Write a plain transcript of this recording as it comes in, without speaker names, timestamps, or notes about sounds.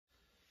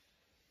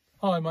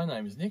Hi, my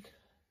name is Nick.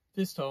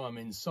 This time I'm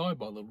inside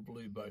my little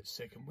blue boat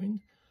Second Wind.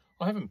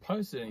 I haven't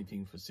posted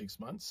anything for 6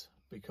 months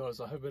because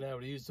I haven't been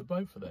able to use the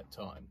boat for that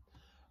time.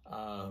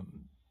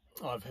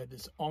 I've had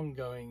this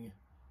ongoing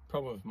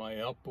problem with my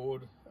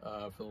outboard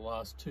for the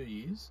last 2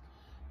 years,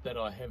 that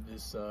I have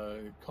this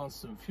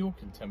constant fuel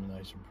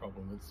contamination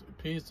problem. It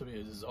appears to be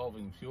a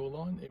dissolving fuel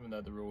line, even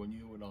though they were all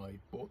new when I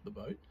bought the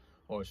boat,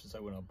 or I should say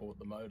when I bought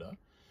the motor.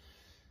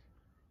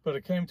 But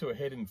it came to a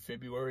head in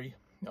February.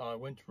 I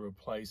went to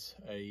replace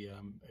a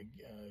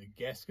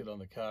gasket on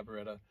the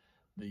carburetor,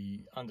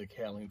 the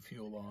undercowling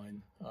fuel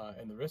line,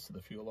 and the rest of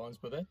the fuel lines,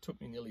 but that took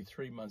me nearly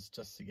 3 months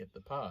just to get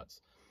the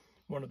parts.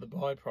 One of the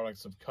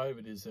byproducts of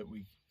COVID is that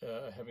we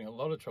are having a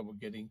lot of trouble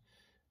getting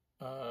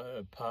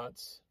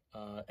parts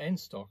and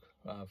stock,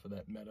 for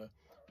that matter,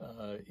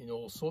 in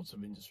all sorts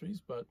of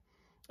industries, but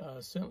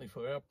certainly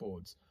for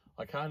outboards.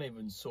 I can't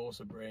even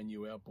source a brand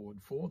new outboard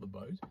for the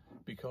boat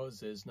because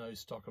there's no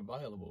stock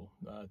available.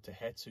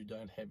 Tohatsu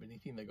don't have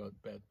anything. They got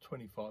about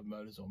 25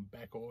 motors on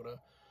back order.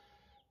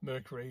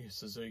 Mercury,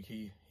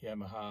 Suzuki,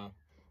 Yamaha,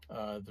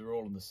 they're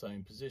all in the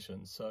same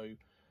position. So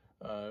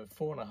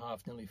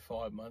 4.5, nearly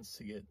 5 months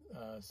to get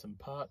some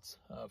parts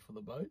for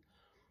the boat.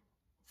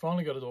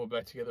 Finally got it all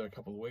back together a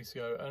couple of weeks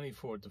ago, only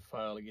for it to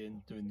fail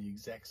again, doing the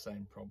exact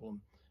same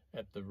problem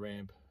at the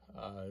ramp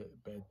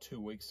about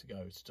 2 weeks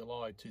ago. It's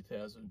July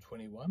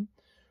 2021.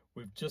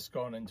 We've just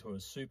gone into a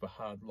super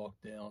hard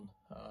lockdown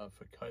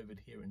for COVID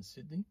here in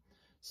Sydney.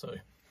 So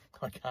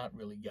I can't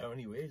really go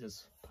anywhere,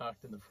 just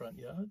parked in the front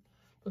yard.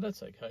 But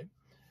that's okay.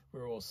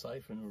 We're all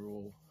safe and we're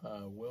all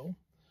well.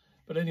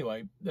 But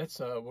anyway, that's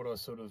what I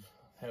sort of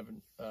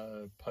haven't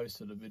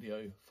posted a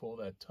video for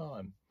that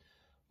time.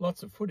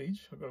 Lots of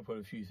footage. I've got to put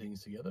a few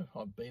things together.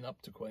 I've been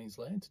up to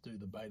Queensland to do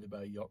the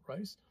Bay Yacht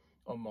Race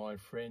on my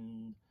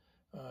friend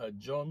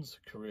John's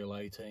Careel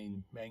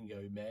 18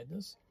 Mango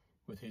Madness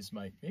with his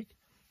mate Mick.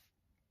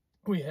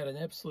 We had an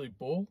absolute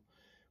ball.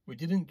 We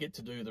didn't get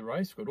to do the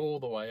race. We got all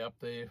the way up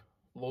there,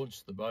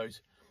 launched the boat,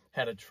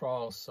 had a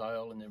trial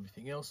sail and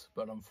everything else,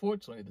 but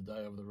unfortunately the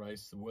day of the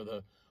race the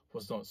weather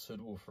was not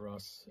suitable for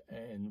us,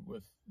 and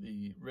with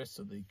the rest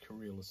of the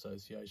Careel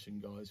Association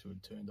guys who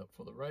had turned up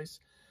for the race,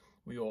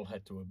 we all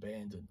had to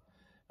abandon.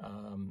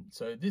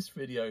 So this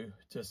video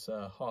just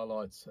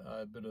highlights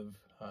a bit of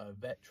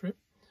that trip.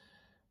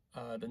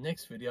 The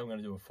next video I'm going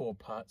to do a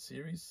 4-part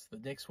series. The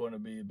next one will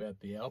be about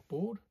the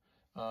outboard.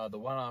 The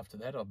one after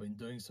that, I've been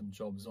doing some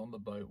jobs on the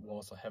boat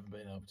whilst I haven't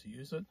been able to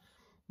use it.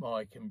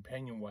 My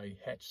companionway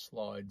hatch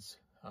slides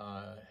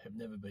have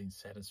never been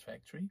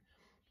satisfactory.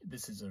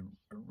 This is a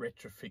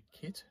retrofit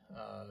kit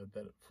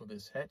that for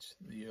this hatch.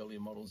 The earlier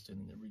models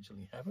didn't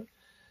originally have it.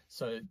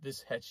 So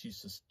this hatch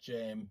used to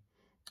jam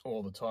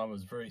all the time. It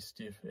was very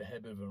stiff. It had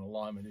a bit of an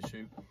alignment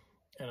issue,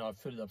 and I've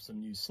fitted up some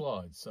new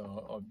slides.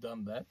 So I've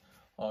done that.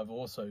 I've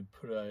also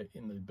put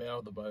in the bow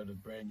of the boat a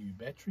brand new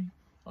battery.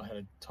 I had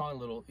a tiny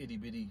little itty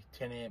bitty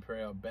 10 ampere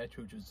hour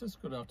battery, which was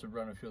just good enough to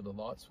run a few of the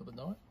lights for the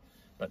night,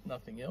 but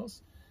nothing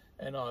else.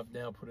 And I've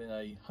now put in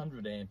a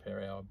 100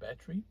 ampere hour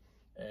battery.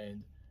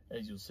 And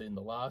as you'll see in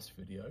the last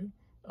video,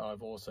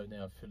 I've also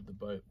now fitted the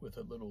boat with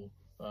a little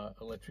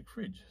electric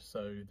fridge.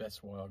 So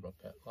that's why I got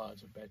that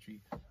larger battery,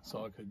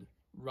 so I could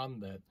run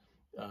that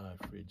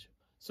fridge.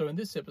 So in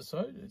this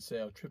episode, it's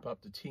our trip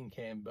up to Tin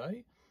Can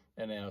Bay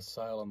and our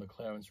sail on the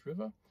Clarence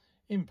River.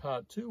 In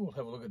part 2, we'll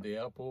have a look at the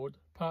outboard.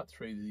 Part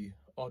 3, the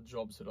odd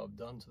jobs that I've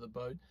done to the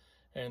boat.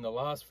 And in the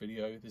last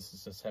video, this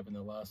has just happened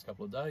the last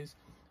couple of days,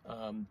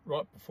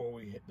 right before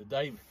we had the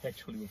day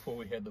actually before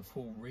we had the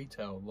full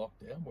retail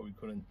lockdown, where we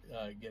couldn't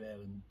get out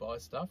and buy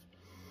stuff.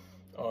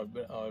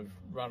 I've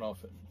run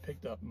off and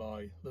picked up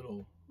my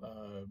little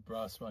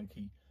Brass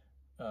Monkey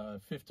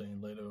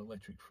 15-litre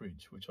electric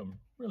fridge, which I'm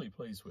really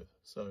pleased with.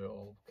 So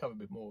I'll cover a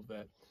bit more of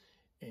that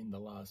in the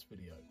last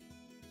video.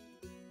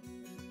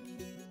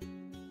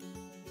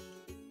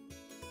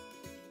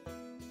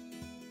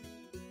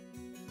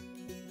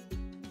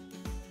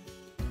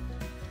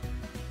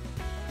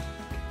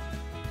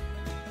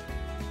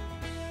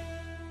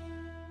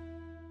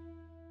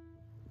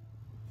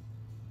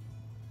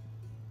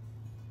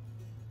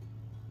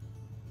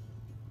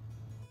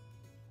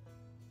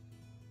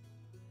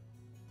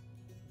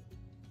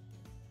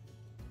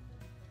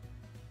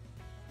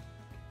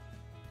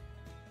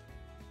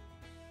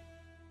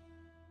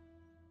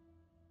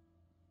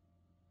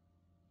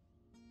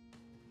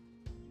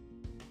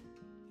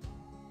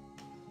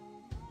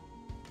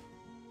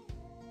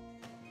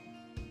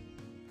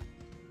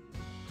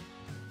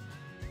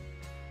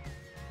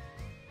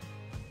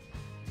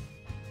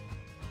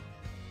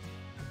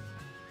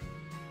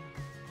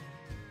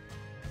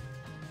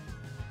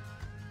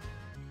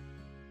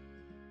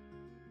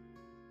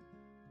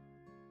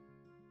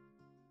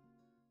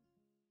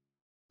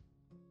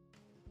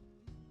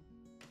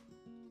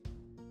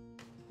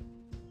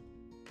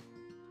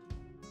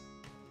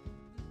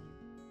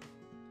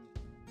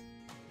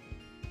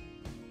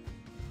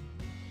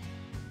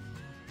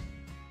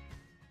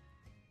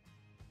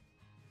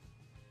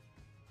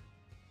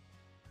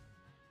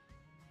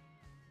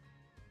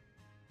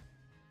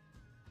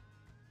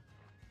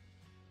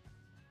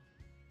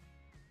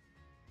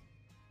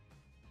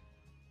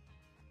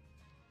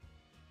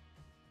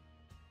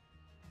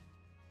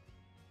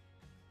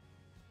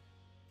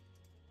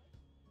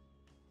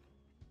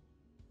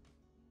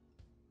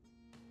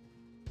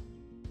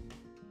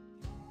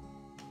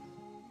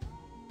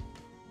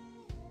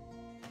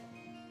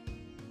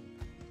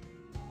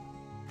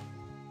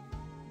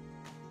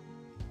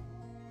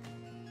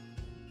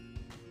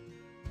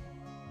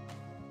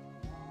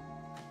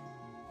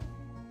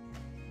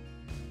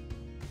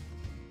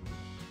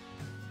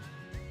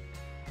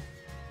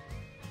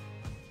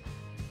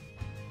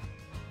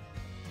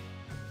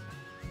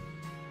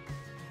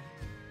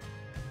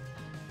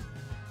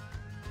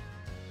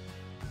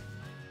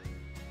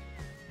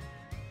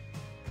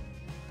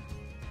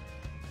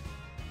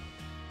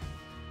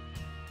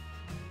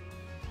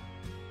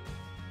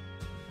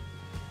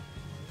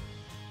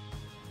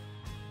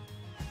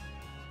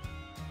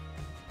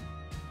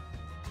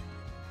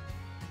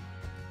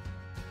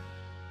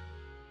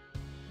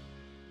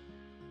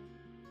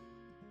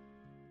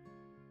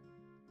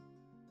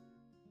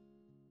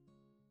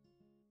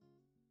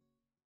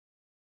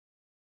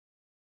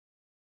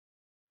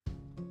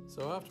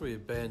 So after we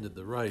abandoned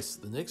the race,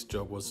 the next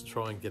job was to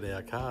try and get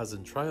our cars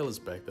and trailers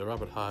back. They're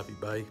up at Harvey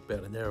Bay,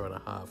 about an hour and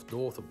a half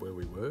north of where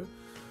we were.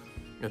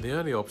 And the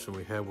only option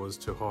we had was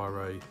to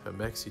hire a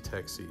maxi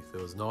taxi.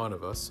 There was 9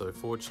 of us, so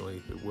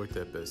fortunately it worked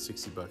out about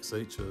 $60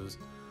 each. It was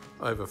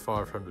over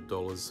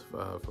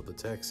 $500 for the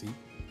taxi.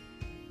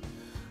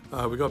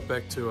 We got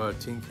back to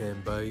Tin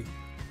Can Bay,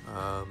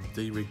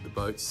 de-rigged the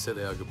boats, said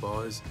our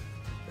goodbyes,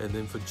 and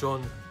then for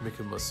John, Mick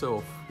and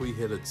myself, we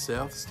headed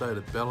south, stayed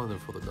at Ballina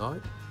for the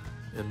night,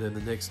 and then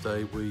the next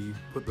day we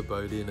put the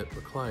boat in at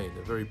Maclean,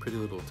 a very pretty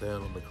little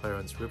town on the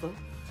Clarence River,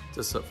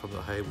 just up from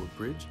the Haywood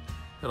Bridge.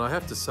 And I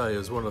have to say it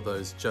was one of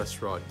those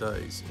just right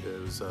days.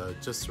 It was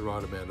just the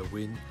right amount of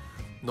wind,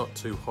 not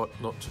too hot,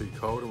 not too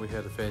cold, and we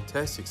had a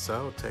fantastic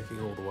sail, tacking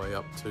all the way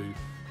up to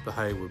the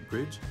Haywood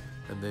Bridge,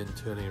 and then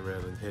turning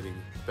around and heading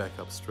back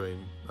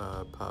upstream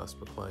past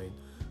Maclean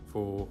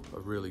for a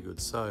really good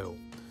sail.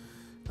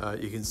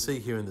 You can see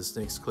here in this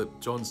next clip,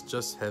 John's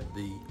just had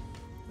the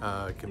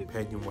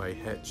companionway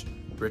hatch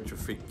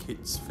retrofit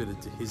kits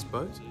fitted to his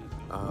boat,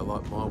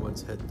 like my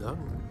ones had done,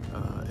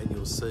 and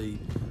you'll see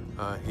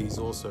he's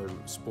also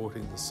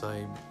sporting the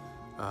same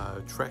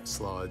track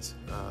slides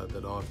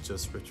that I've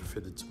just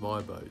retrofitted to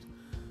my boat.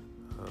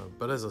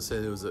 But as I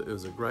said, it was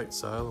a great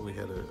sail, and we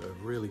had a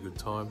really good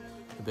time,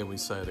 and then we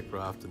sailed at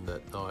Grafton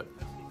that night,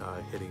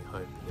 heading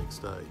home the next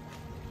day.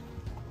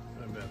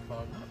 About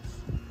 5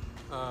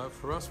 months.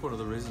 For us, one of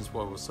the reasons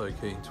why we're so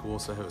keen to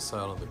also have a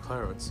sail on the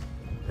Clarence,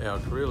 our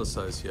Careel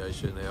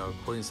Association, our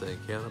Queensland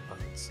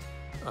counterparts,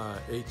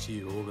 each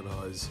year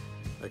organise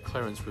a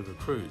Clarence River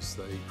cruise.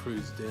 They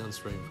cruise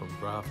downstream from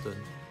Grafton,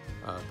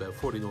 about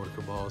 40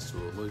 nautical miles to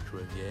Iluka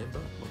and Yamba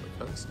on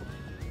the coast,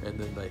 and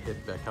then they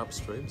head back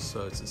upstream.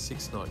 So it's a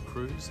 6-night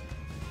cruise.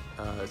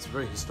 It's a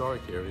very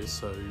historic area,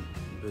 so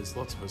there's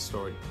lots of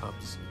historic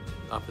pubs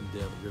up and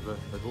down the river.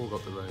 They've all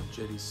got their own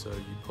jetties, so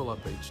you pull up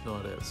each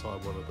night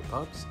outside one of the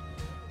pubs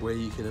where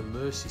you can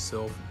immerse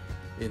yourself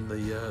in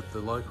the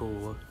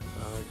local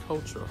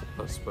culture,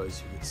 I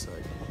suppose you could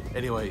say.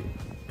 Anyway,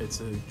 it's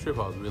a trip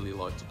I'd really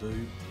like to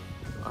do.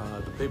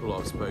 The people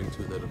I've spoken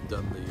to that have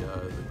done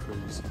the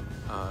cruise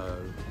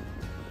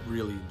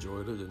really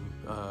enjoyed it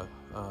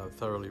and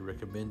thoroughly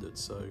recommend it.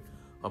 So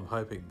I'm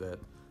hoping that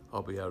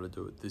I'll be able to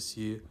do it this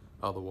year.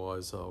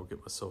 Otherwise, I'll get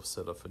myself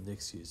set up for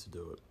next year to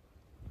do it.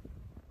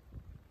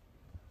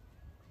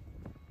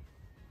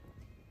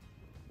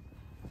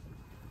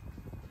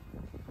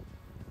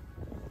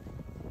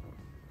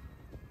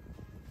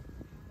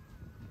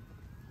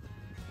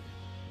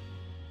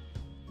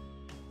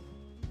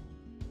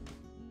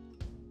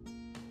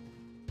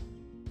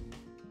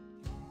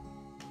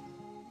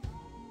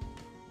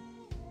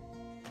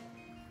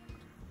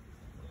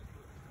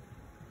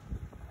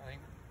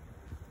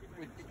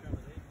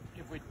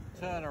 If we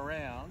turn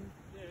around,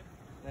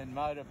 then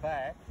motor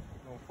back,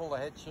 we'll pull the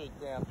head sheet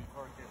down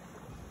before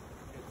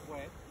it gets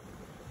wet.